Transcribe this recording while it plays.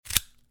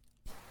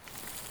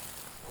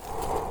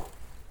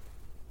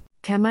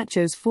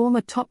Camacho's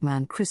former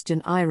topman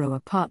Christian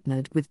Iroha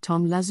partnered with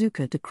Tom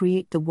Lazuka to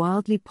create the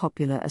wildly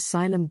popular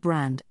Asylum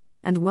brand,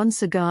 and one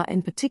cigar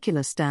in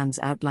particular stands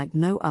out like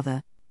no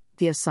other: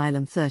 the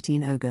Asylum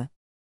 13 Ogre.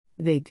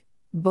 Big,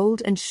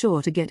 bold and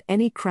sure to get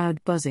any crowd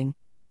buzzing,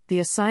 the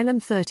Asylum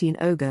 13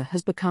 Ogre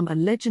has become a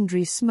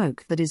legendary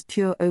smoke that is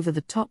pure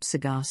over-the-top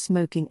cigar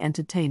smoking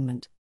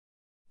entertainment.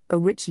 A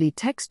richly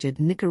textured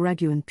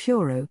Nicaraguan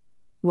puro,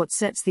 what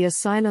sets the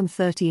Asylum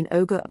 13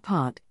 Ogre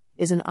apart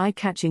is an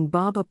eye-catching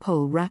barber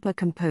pole wrapper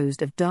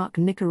composed of dark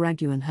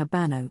Nicaraguan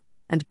habano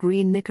and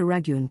green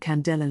Nicaraguan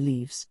candela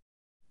leaves.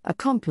 A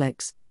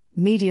complex,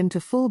 medium to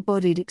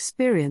full-bodied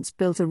experience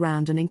built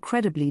around an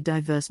incredibly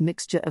diverse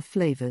mixture of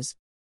flavors.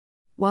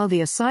 While the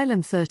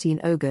Asylum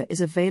 13 Ogre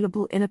is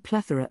available in a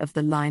plethora of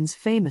the line's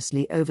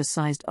famously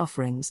oversized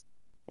offerings,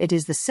 it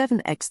is the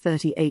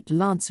 7x38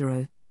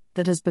 Lancero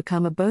that has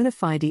become a bona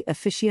fide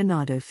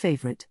aficionado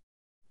favorite.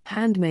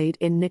 Handmade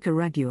in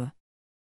Nicaragua.